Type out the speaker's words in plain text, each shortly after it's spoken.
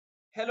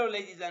Hello,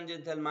 ladies and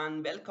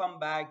gentlemen. Welcome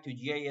back to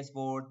GIS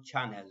World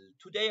channel.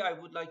 Today, I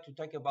would like to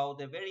talk about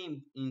a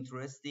very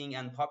interesting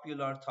and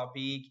popular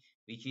topic,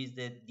 which is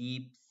the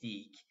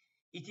Deepseek.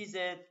 It is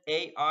an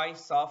AI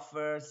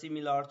software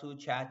similar to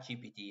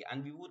ChatGPT,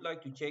 and we would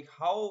like to check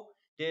how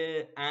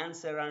the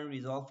answer and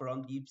result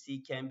from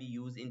Deepseek can be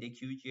used in the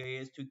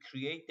QGIS to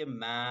create the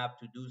map,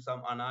 to do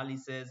some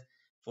analysis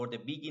for the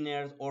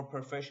beginners or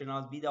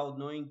professionals without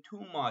knowing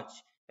too much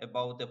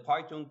about the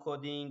Python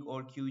coding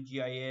or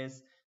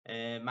QGIS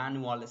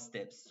manual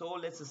steps. So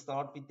let's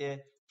start with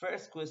the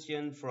first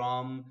question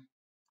from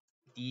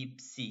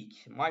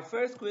Deepseek. My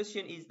first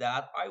question is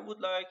that I would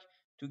like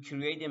to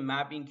create a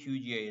map in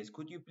QGIS.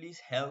 Could you please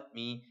help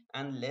me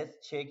and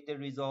let's check the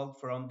result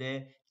from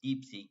the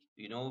Deepseek.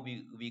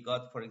 We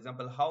got, for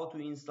example, how to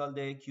install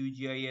the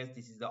QGIS.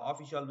 This is the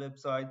official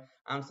website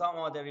and some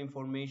other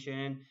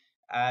information.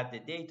 Add the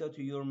data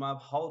to your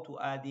map, how to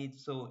add it.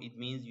 So it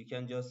means you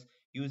can just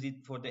use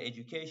it for the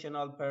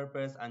educational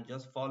purpose and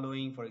just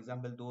following, for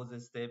example,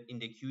 those steps in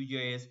the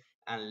QGIS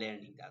and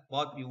learning that.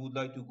 But we would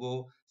like to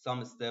go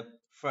some step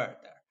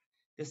further.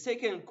 The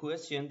second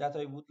question that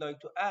I would like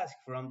to ask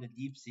from the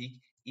DeepSeek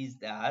is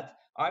that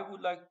I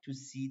would like to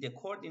see the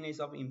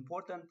coordinates of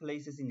important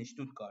places in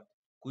Stuttgart.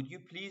 Could you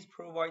please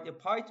provide a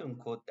Python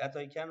code that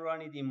I can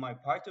run it in my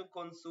Python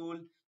console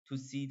to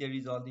see the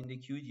result in the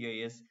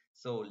QGIS?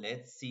 So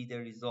let's see the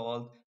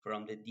result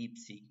from the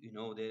DeepSeek.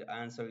 The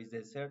answer is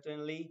there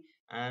certainly,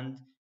 and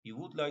we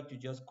would like to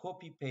just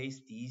copy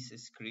paste this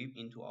script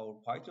into our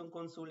Python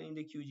console in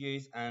the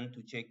QGIS and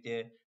to check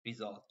the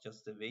result.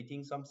 Just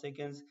waiting some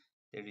seconds,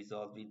 the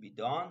result will be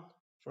done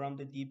from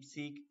the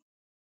DeepSeek.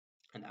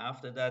 And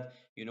after that,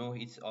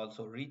 it's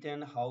also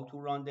written how to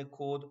run the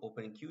code.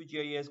 Open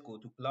QGIS, go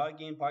to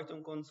plugin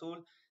Python console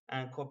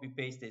and copy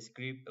paste the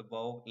script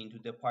above into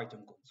the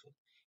Python console.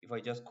 If I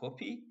just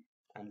copy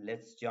and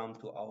let's jump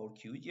to our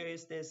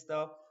QGIS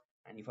desktop,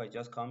 and if I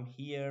just come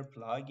here,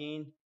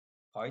 plugin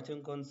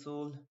Python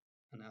console,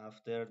 and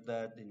after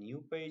that the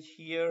new page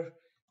here,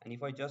 and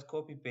if I just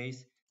copy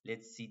paste,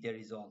 let's see the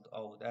result.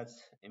 Oh, that's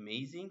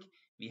amazing.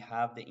 We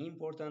have the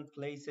important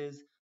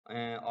places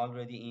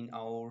already in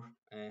our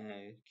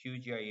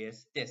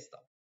QGIS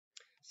desktop.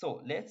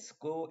 So let's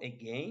go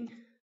again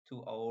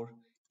to our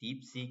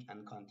DeepSeek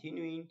and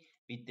continuing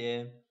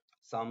with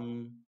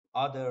some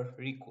other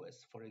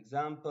requests. For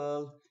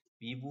example,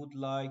 we would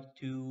like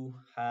to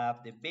have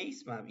the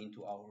base map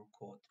into our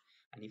code.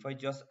 And if I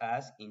just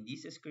ask in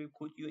this script,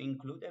 could you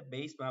include a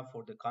base map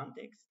for the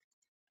context?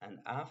 And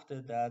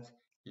after that,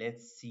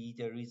 let's see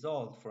the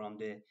result from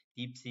the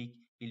DeepSeek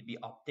will be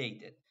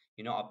updated.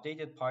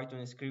 Updated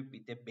Python script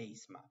with the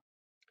base map.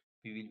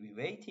 We will be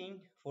waiting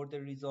for the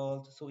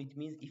result. So it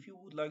means if you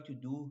would like to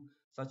do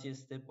such a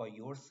step by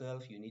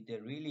yourself, you need a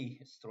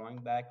really strong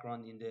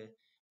background in the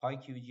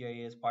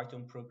PyQGIS,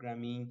 Python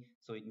programming.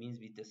 So it means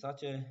with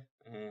such a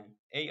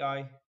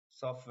AI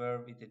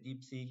software with the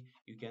DeepSeek,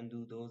 you can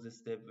do those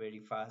steps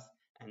very fast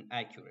and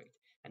accurate.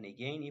 And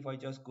again, if I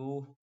just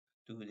go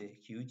to the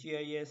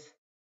QGIS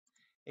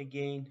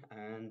again,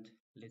 and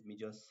let me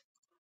just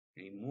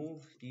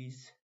remove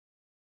this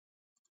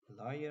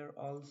layer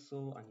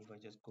also, and if I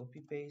just copy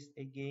paste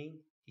again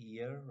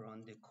here,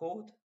 run the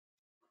code,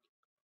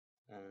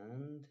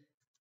 and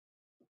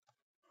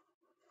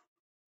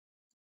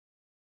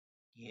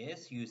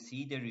yes, you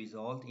see the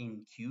result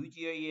in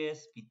QGIS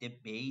with the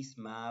base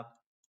map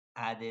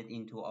added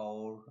into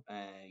our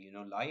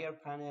layer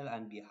panel,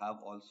 and we have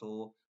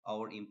also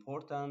our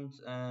important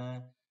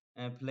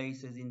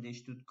places in the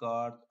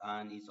Stuttgart,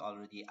 and it's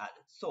already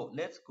added. So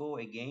let's go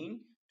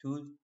again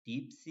to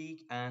DeepSeek,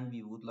 and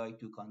we would like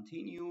to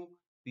continue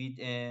with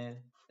a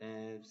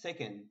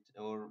second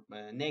or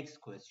next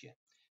question.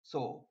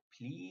 So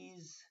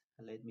please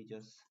let me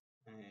just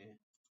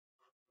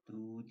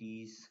do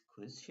this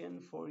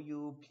question for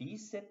you.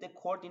 Please set the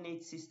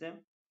coordinate system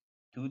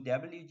to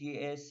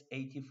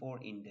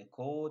WGS84 in the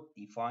code,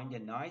 define the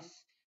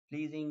nice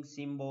pleasing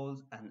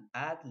symbols and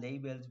add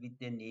labels with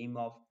the name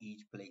of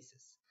each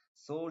places.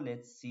 So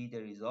let's see the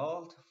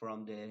result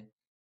from the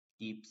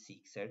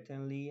DeepSeek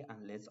certainly,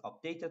 and let's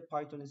update that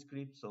Python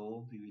script.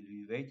 So we will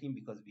be waiting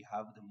because we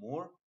have the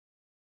more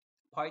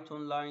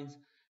Python lines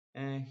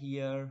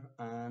here,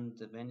 and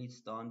when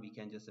it's done we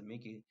can just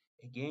make it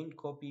again,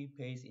 copy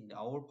paste in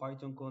our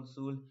Python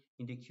console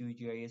in the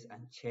QGIS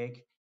and check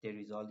the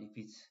result if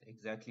it's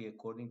exactly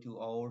according to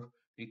our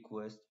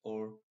request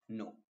or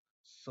no.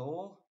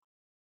 So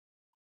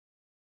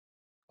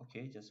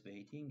okay, just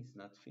waiting, it's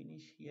not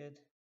finished yet.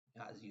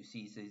 As you see,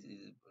 it says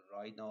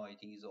right now I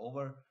think it's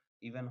over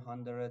even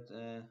 100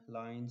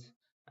 lines.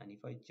 And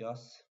if I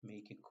just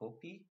make a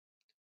copy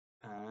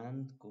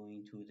and go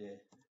into the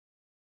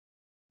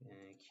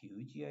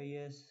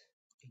QGIS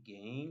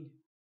again,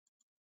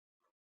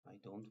 I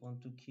don't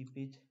want to keep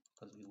it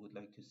because we would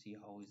like to see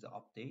how is the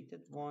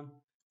updated one.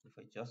 If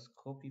I just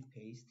copy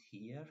paste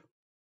here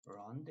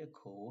run the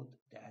code.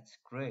 That's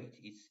great.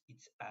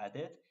 It's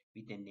added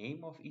with the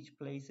name of each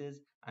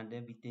places and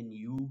then with the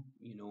new,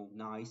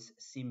 nice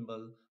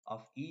symbol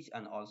of each,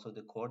 and also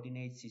the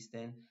coordinate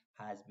system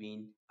has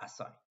been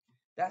assigned.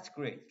 That's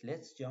great.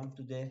 Let's jump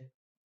to the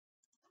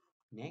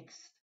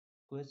next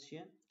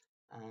question.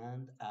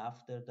 And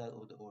after that,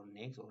 or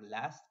next or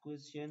last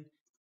question,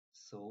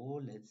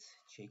 so let's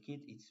check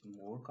it. It's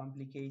more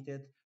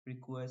complicated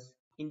request.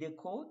 In the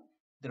code,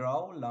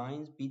 draw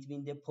lines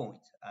between the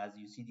points. As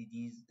you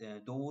see,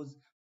 those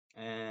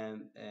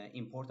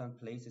important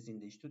places in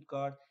the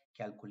Stuttgart,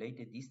 calculate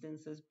the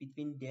distances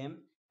between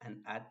them and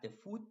add the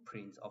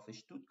footprints of a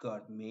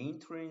Stuttgart main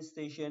train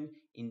station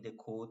in the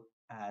code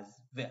as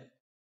well.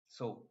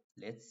 So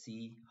let's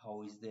see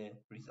how is the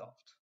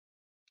result.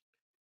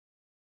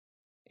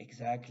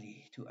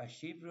 Exactly. To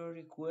achieve your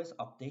request,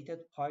 updated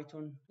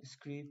Python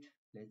script.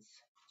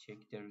 Let's check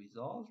the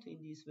result in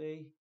this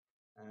way.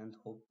 And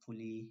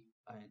hopefully,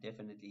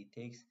 definitely it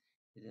takes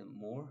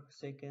more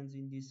seconds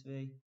in this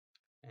way.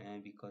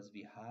 And because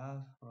we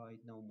have right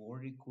now more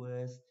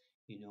requests,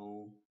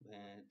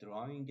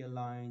 drawing the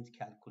lines,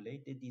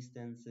 calculate the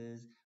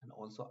distances, and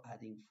also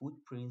adding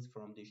footprints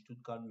from the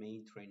Stuttgart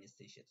main train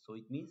station. So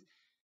it means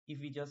if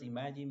we just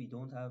imagine we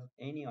don't have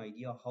any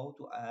idea how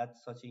to add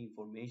such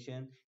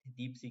information,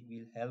 DeepSeek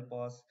will help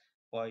us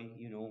by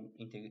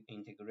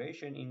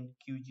integration in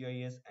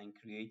QGIS and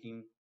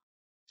creating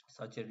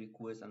such a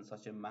request and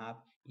such a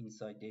map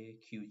inside the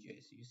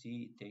QGIS. You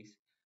see, it takes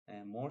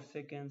more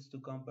seconds to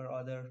compare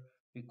other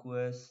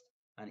requests,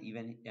 and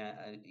even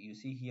you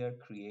see here,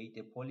 create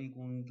a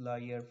polygon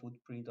layer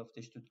footprint of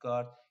the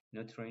Stuttgart,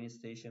 train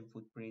station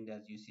footprint,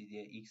 as you see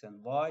the X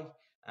and Y,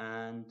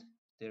 and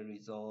the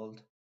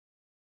result.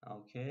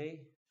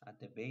 Okay, at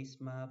the base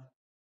map,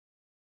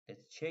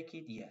 let's check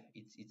it. Yeah,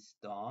 it's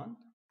done.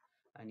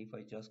 And if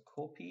I just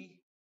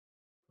copy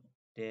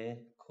the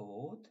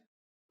code,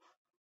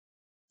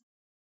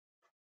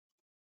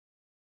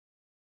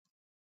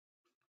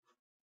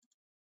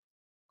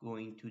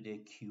 going to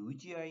the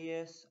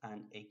QGIS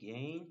and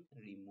again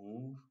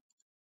remove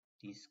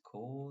this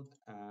code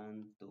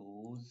and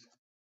those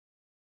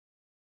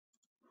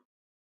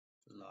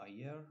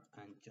layer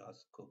and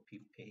just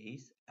copy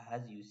paste.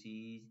 As you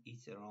see,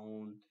 it's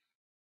around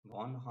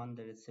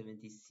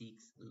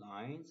 176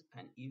 lines,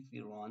 and if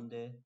we run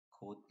the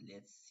code,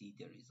 let's see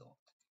the result.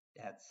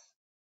 That's,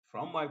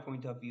 from my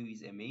point of view,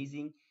 is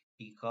amazing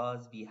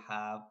because we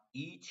have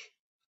each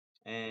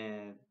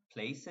uh,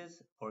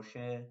 places,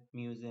 Porsche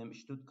Museum,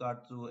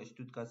 Stuttgart Zoo,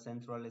 Stuttgart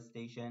Central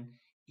Station.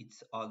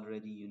 It's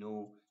already,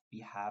 we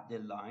have the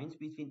lines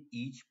between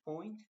each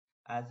point,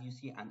 as you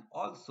see, and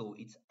also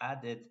it's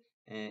added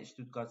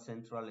Stuttgart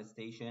Central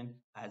Station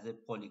as a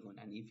polygon.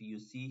 And if you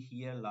see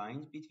here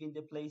lines between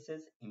the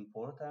places,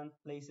 important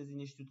places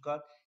in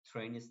Stuttgart,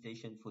 train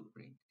station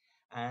footprint.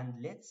 And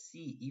let's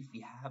see if we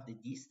have the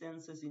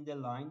distances in the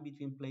line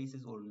between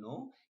places or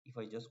no. If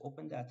I just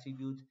open the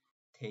attribute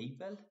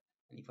table,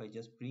 and if I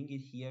just bring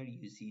it here,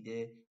 you see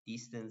the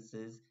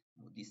distances,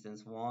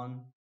 distance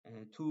 1,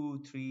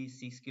 2, 3,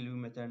 6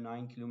 kilometer,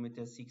 9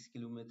 kilometer, 6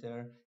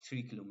 kilometer,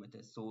 3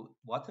 kilometers. So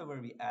whatever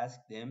we ask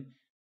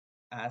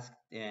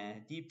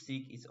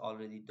DeepSeek is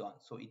already done.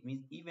 So it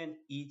means even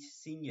each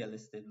single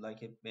step, like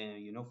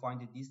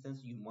find the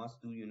distance, you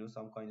must do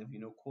some kind of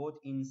code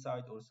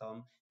inside or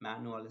some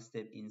manual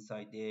step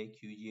inside the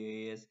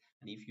QGIS.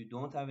 And if you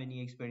don't have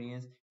any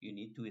experience, you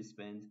need to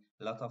spend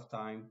a lot of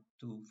time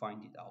to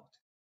find it out.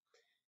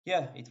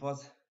 Yeah, it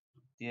was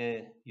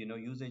the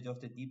usage of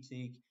the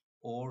DeepSeek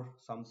or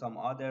some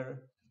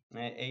other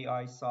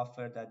AI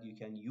software that you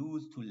can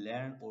use to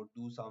learn or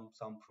do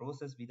some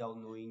process without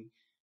knowing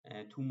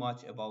too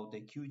much about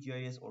the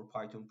QGIS or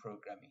Python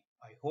programming.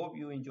 I hope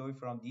you enjoy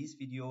from this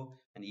video,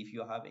 and if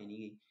you have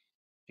any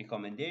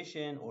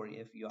recommendation or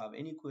if you have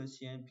any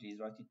question, please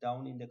write it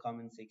down in the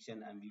comment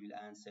section and we will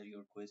answer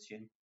your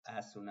question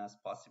as soon as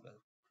possible.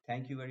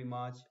 Thank you very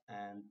much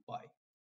and bye.